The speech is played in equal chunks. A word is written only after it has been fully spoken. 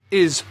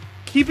Is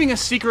keeping a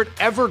secret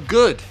ever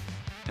good?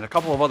 And a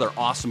couple of other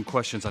awesome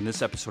questions on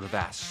this episode of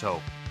Ask,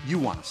 so you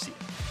want to see it.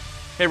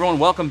 Hey everyone,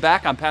 welcome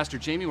back. I'm Pastor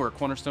Jamie. We're at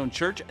Cornerstone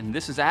Church, and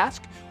this is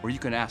Ask, where you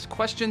can ask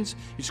questions.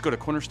 You just go to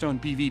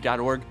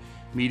cornerstonebv.org,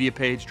 media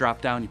page,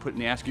 drop down, you put in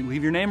the Ask, you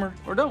leave your name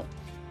or don't.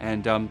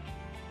 And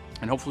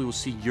hopefully we'll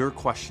see your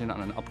question on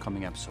an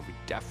upcoming episode. We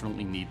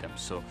definitely need them.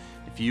 So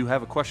if you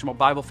have a question about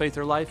Bible, faith,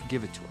 or life,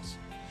 give it to us.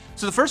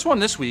 So the first one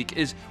this week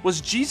is,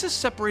 was Jesus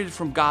separated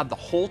from God the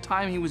whole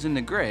time he was in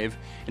the grave,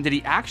 and did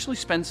he actually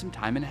spend some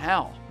time in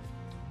hell?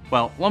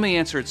 Well, let me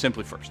answer it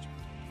simply first.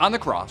 On the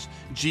cross,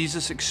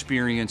 Jesus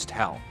experienced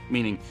hell,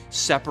 meaning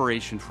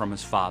separation from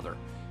his Father,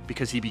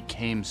 because he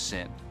became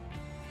sin.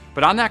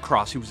 But on that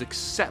cross, he was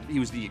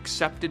the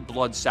accepted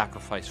blood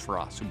sacrifice for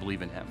us who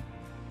believe in him.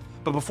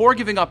 But before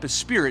giving up his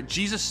spirit,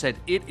 Jesus said,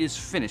 "It is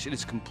finished, it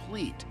is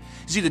complete."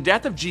 You see, the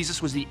death of Jesus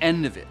was the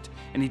end of it,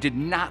 and he did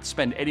not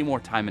spend any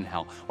more time in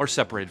hell or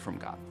separated from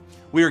God.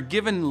 We are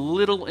given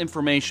little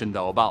information,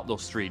 though, about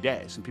those 3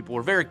 days, and people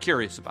were very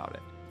curious about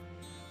it.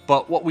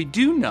 But what we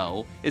do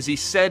know is he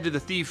said to the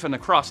thief on the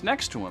cross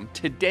next to him,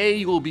 "Today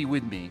you will be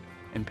with me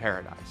in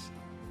paradise."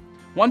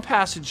 One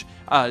passage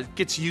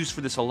gets used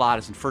for this a lot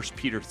is in 1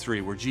 Peter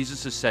 3, where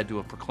Jesus is said to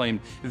have proclaimed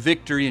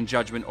victory and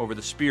judgment over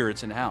the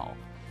spirits in hell.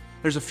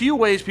 There's a few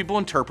ways people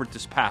interpret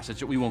this passage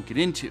that we won't get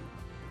into,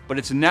 but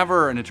it's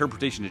never an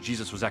interpretation that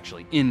Jesus was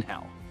actually in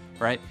hell,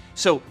 right?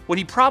 So what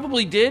he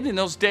probably did in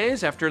those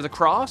days after the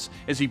cross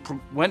is he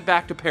went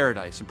back to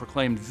paradise and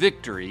proclaimed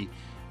victory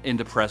in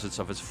the presence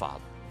of his Father.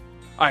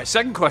 All right,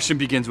 second question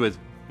begins with,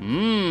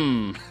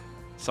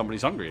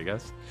 somebody's hungry, I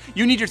guess.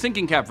 You need your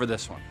thinking cap for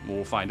this one.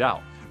 We'll find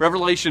out.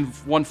 Revelation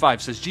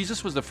 1:5 says,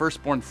 Jesus was the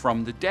firstborn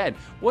from the dead.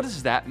 What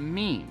does that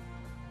mean?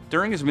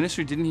 During his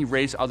ministry, didn't he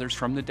raise others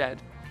from the dead?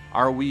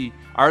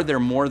 Are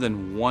there more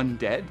than one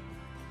dead?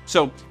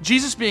 So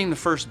Jesus being the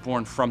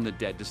firstborn from the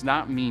dead does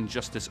not mean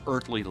just this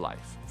earthly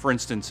life. For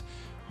instance,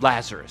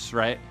 Lazarus,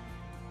 right?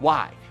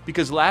 Why?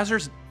 Because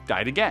Lazarus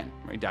died again.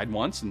 Right? He died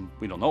once, and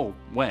we don't know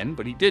when,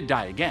 but he did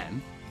die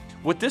again.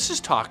 What this is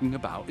talking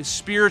about is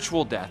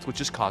spiritual death, which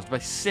is caused by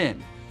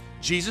sin.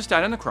 Jesus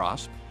died on the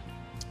cross,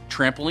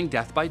 trampling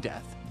death by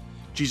death.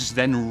 Jesus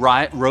then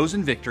rose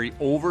in victory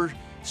over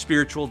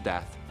spiritual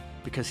death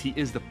because he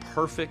is the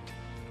perfect,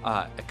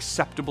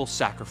 acceptable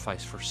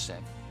sacrifice for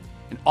sin.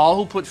 And all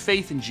who put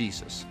faith in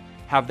Jesus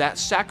have that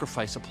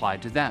sacrifice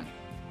applied to them.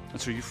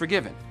 And so you're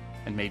forgiven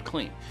and made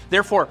clean.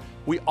 Therefore,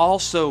 we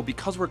also,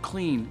 because we're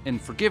clean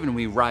and forgiven,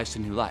 we rise to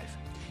new life.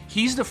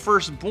 He's the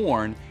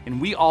firstborn,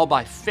 and we all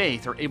by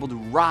faith are able to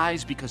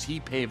rise because he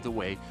paved the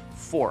way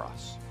for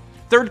us.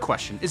 Third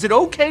question, is it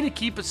okay to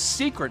keep a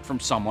secret from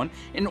someone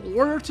in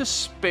order to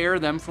spare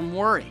them from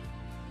worry?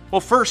 Well,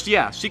 first,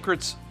 yeah,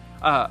 secrets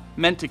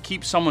meant to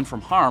keep someone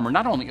from harm are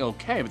not only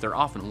okay, but they're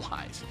often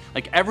wise.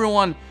 Like,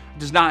 everyone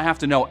does not have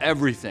to know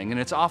everything, and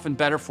it's often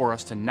better for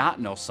us to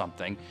not know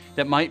something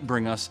that might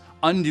bring us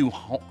undue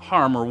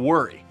harm or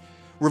worry.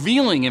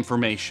 Revealing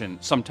information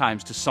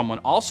sometimes to someone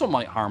also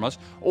might harm us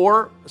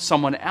or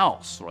someone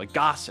else, like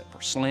gossip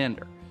or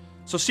slander.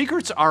 So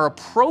secrets are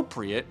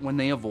appropriate when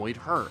they avoid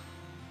hurt.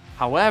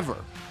 However,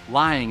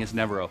 lying is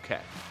never okay.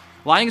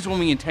 Lying is when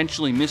we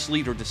intentionally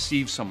mislead or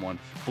deceive someone,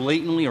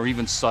 blatantly or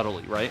even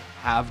subtly, right?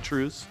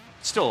 Half-truths,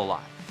 it's still a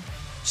lie.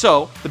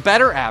 So the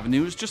better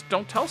avenue is just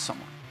don't tell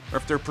someone. Or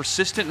if they're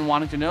persistent in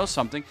wanting to know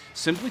something,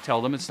 simply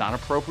tell them it's not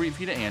appropriate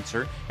for you to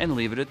answer and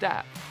leave it at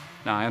that.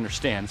 Now, I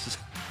understand this is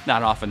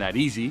not often that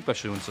easy,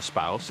 especially when it's a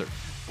spouse or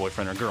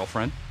boyfriend or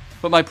girlfriend.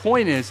 But my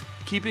point is,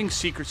 keeping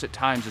secrets at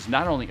times is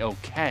not only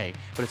okay,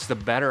 but it's the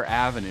better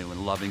avenue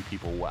in loving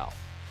people well.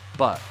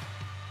 But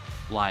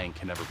lying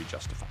can never be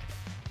justified.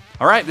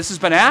 All right, this has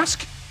been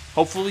Ask.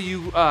 Hopefully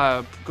you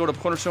go to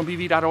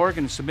cornerstonebv.org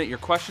and submit your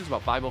questions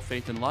about Bible,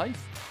 faith, and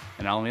life,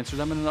 and I'll answer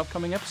them in an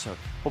upcoming episode.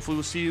 Hopefully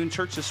we'll see you in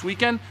church this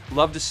weekend.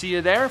 Love to see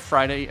you there.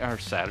 Friday or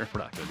Saturday.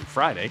 We're not going to do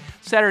Friday.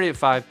 Saturday at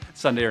 5,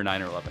 Sunday or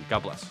 9 or 11.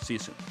 God bless. See you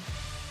soon.